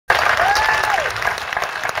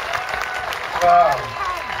Wow.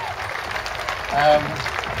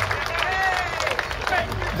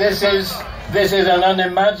 This is an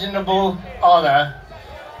unimaginable honor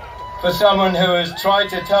for someone who has tried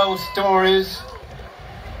to tell stories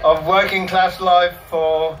of working class life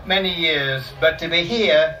for many years, but to be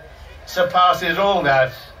here surpasses all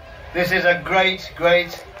that. This is a great,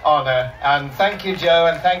 great honor, and thank you, Joe,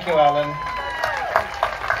 and thank you, Alan.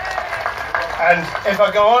 And if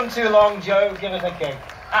I go on too long, Joe, give us a kick.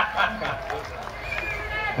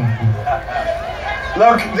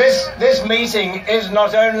 Look, this meeting is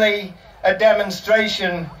not only a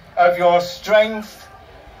demonstration of your strength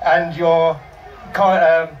and your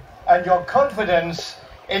confidence,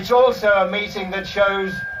 it's also a meeting that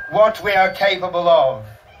shows what we are capable of.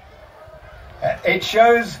 It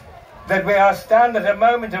shows that we are standing at a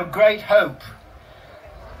moment of great hope.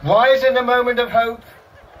 Why is it a moment of hope?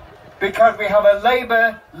 Because we have a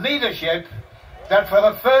Labour leadership that for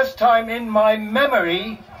the first time in my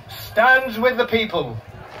memory stands with the people.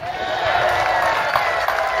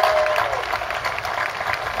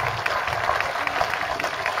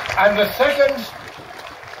 And the second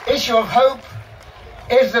issue of hope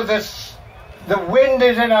is that the wind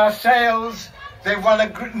is in our sails. They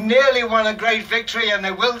nearly won a great victory, and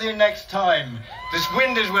they will do next time. This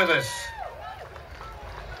wind is with us.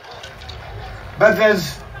 But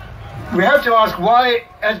we have to ask, why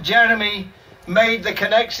has Jeremy made the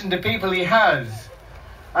connection to people he has?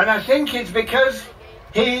 And I think it's because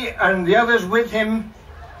he and the others with him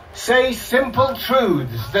say simple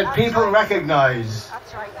truths that people recognise.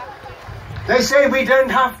 That's right. They say we don't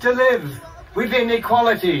have to live with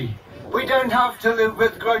inequality. We don't have to live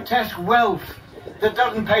with grotesque wealth that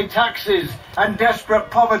doesn't pay taxes and desperate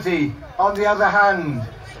poverty on the other hand.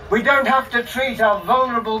 We don't have to treat our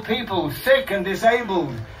vulnerable people, sick and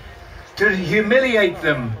disabled, to humiliate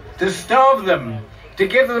them, to starve them, to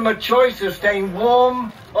give them a choice of staying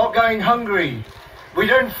warm or going hungry. We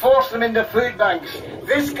don't force them into food banks.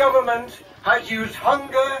 This government has used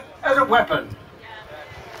hunger as a weapon.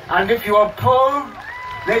 And if you are poor,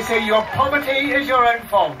 they say your poverty is your own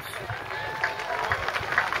fault.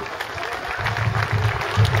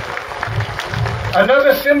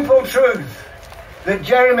 Another simple truth that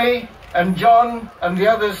Jeremy and John and the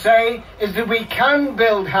others say is that we can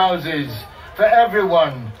build houses for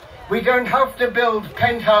everyone. We don't have to build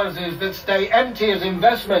penthouses that stay empty as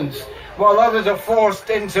investments while others are forced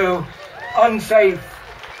into unsafe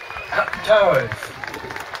towers.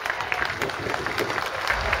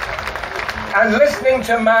 And listening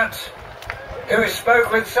to Matt, who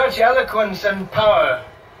spoke with such eloquence and power,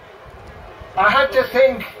 I had to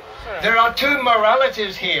think there are two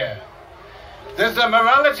moralities here. There's a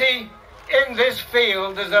morality in this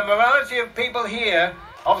field, there's a morality of people here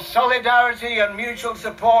of solidarity and mutual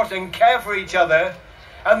support and care for each other,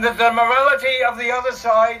 and there's the morality of the other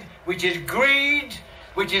side, which is greed,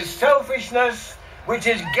 which is selfishness, which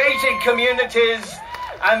is gated communities,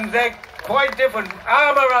 and they're quite different.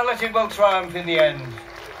 Our morality will triumph in the end.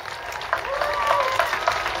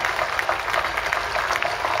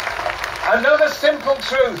 Another simple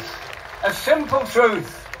truth, a simple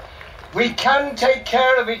truth. We can take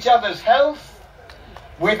care of each other's health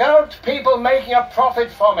without people making a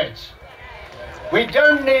profit from it. We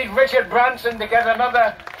don't need Richard Branson to get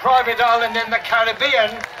another private island in the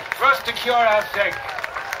Caribbean for us to cure our sick.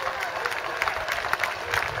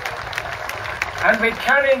 And we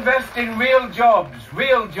can invest in real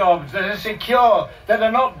jobs that are secure, that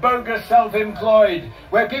are not bogus self-employed,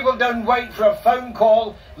 where people don't wait for a phone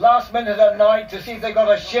call last minute at night to see if they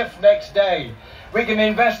got a shift next day. We can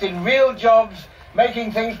invest in real jobs,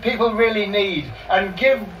 making things people really need, and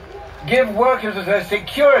give workers the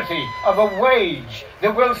security of a wage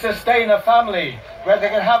that will sustain a family, where they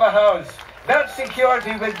can have a house. That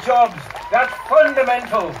security with jobs, that's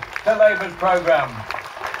fundamental to Labour's programme.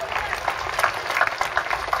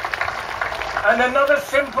 And another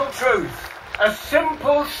simple truth, a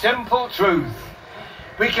simple truth.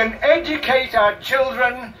 We can educate our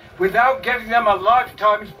children without giving them a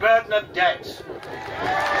lifetime's burden of debt.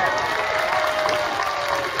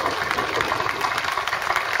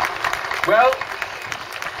 Well,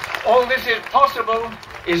 all this is possible,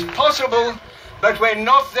 but we're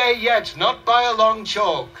not there yet, not by a long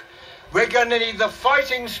chalk. We're going to need the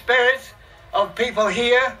fighting spirit of people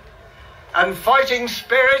here, and fighting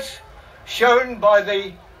spirit shown by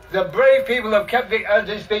the brave people who have kept it, as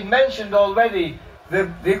it's been mentioned already,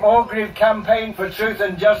 the Orgreave campaign for truth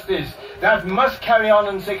and justice. That must carry on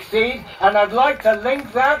and succeed, and I'd like to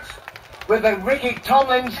link that with the Ricky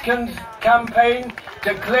Tomlinson campaign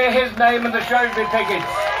to clear his name in the Shrewsbury pickets.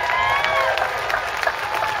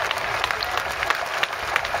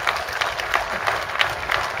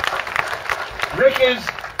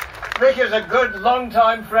 Rick is a good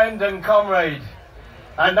long-time friend and comrade,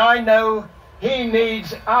 and I know he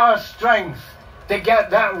needs our strength to get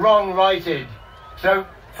that wrong righted. So,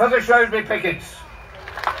 for the Shrewsbury Pickets.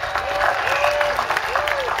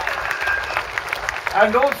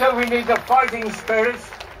 And also we need the fighting spirit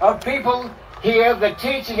of people here, the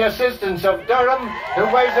teaching assistants of Durham, who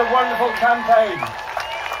waged a wonderful campaign.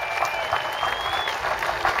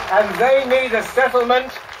 And they need a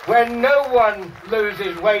settlement where no one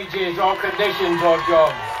loses wages or conditions or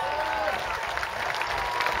jobs.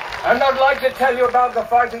 And I'd like to tell you about the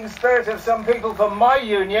fighting spirit of some people from my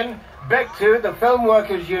union, BECTU, the Film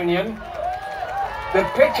Workers Union, the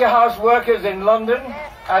Picture House workers in London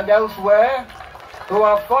and elsewhere, who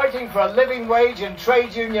are fighting for a living wage and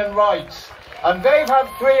trade union rights. And they've had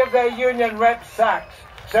 3 of their union reps sacked.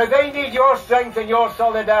 So they need your strength and your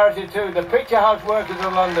solidarity too, the Picture House workers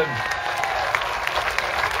in London.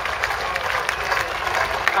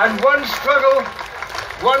 And one struggle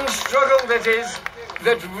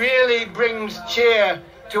that really brings cheer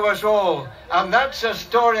to us all. And that's a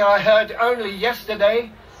story I heard only yesterday,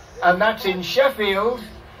 and that's in Sheffield,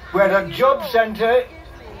 where a job centre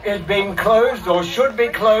is being closed, or should be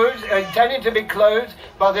closed, intended to be closed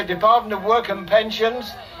by the Department of Work and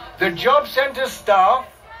Pensions. The job centre staff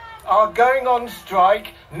are going on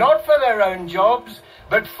strike, not for their own jobs,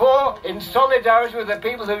 but in solidarity with the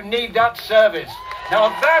people who need that service. Now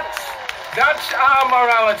that's our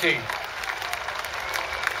morality.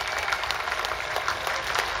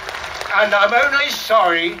 And I'm only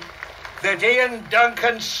sorry that Ian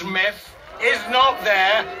Duncan Smith is not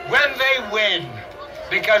there when they win,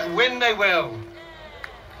 because win they will.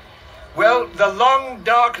 Well, the long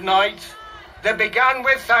dark night that began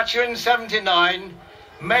with Thatcher in '79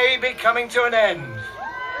 may be coming to an end.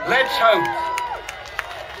 Let's hope.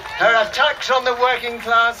 Her attacks on the working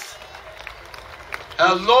class,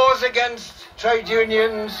 her laws against trade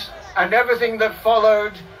unions, and everything that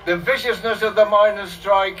followed, the viciousness of the miners'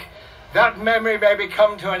 strike, that memory may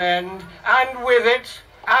come to an end, and with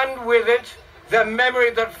it, the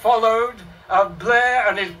memory that followed of Blair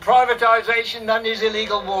and his privatisation and his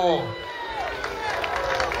illegal war.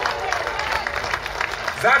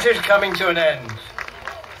 That is coming to an end.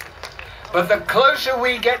 But the closer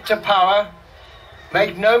we get to power,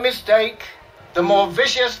 make no mistake, the more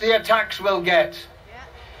vicious the attacks will get,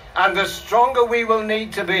 and the stronger we will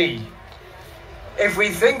need to be. If we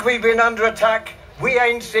think we've been under attack, we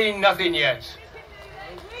ain't seen nothing yet.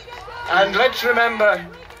 And let's remember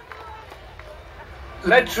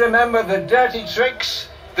the dirty tricks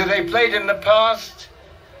that they played in the past,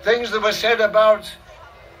 things that were said about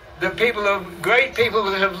the great people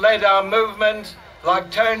that have led our movement,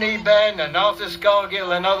 like Tony Benn and Arthur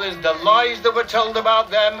Scargill and others, the lies that were told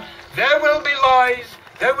about them. There will be lies,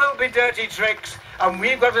 there will be dirty tricks, and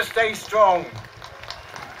we've got to stay strong.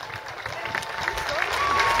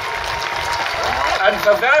 And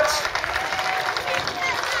for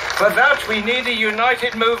that we need a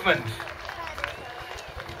united movement.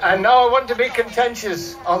 And now I want to be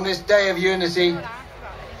contentious on this day of unity.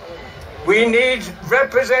 We need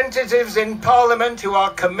representatives in Parliament who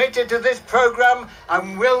are committed to this programme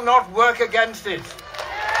and will not work against it.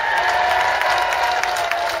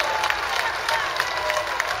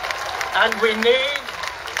 And we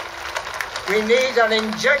need an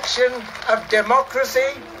injection of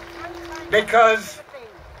democracy, because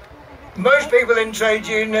most people in trade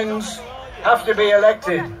unions have to be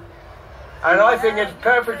elected. And I think it's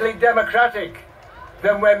perfectly democratic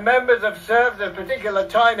that when members have served a particular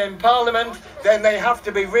time in Parliament, then they have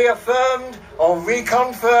to be reaffirmed or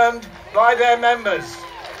reconfirmed by their members.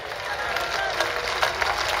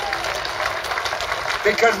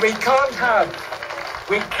 Because we cannot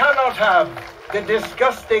have the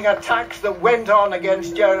disgusting attacks that went on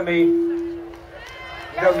against Jeremy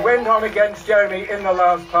in the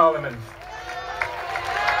last Parliament.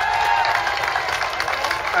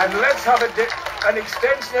 And let's have an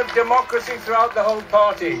extension of democracy throughout the whole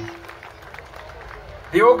party.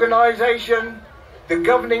 The organisation, the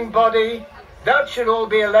governing body, that should all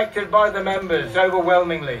be elected by the members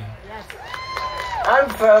overwhelmingly.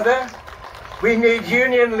 And further, we need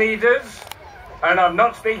union leaders, and I'm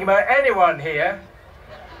not speaking about anyone here,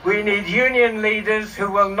 we need union leaders who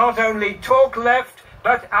will not only talk left,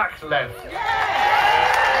 but act left.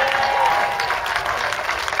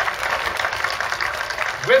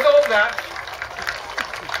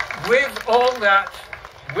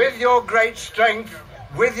 With your great strength,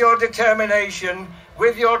 with your determination,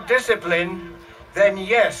 with your discipline, then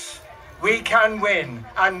yes, we can win.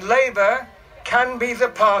 And Labour can be the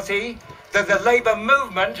party that the Labour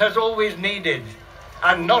movement has always needed.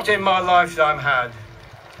 and not in my lifetime had.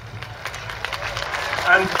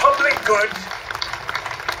 And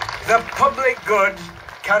the public good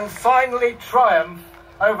can finally triumph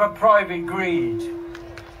over private greed.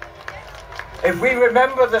 If we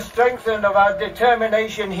remember the strength of our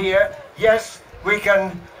determination here, yes, we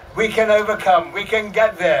can overcome, we can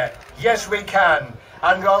get there. Yes, we can.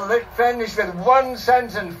 And I'll finish with one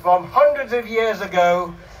sentence from hundreds of years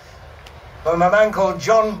ago from a man called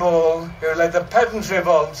John Ball, who led the Peasants'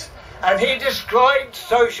 Revolt, and he described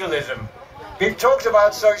socialism. We've talked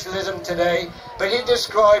about socialism today, but he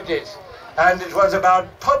described it. And it was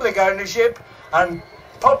about public ownership and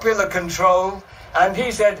popular control. And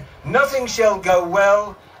he said, nothing shall go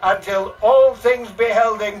well until all things be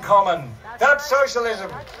held in common. That's socialism,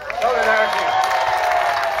 not a narrative.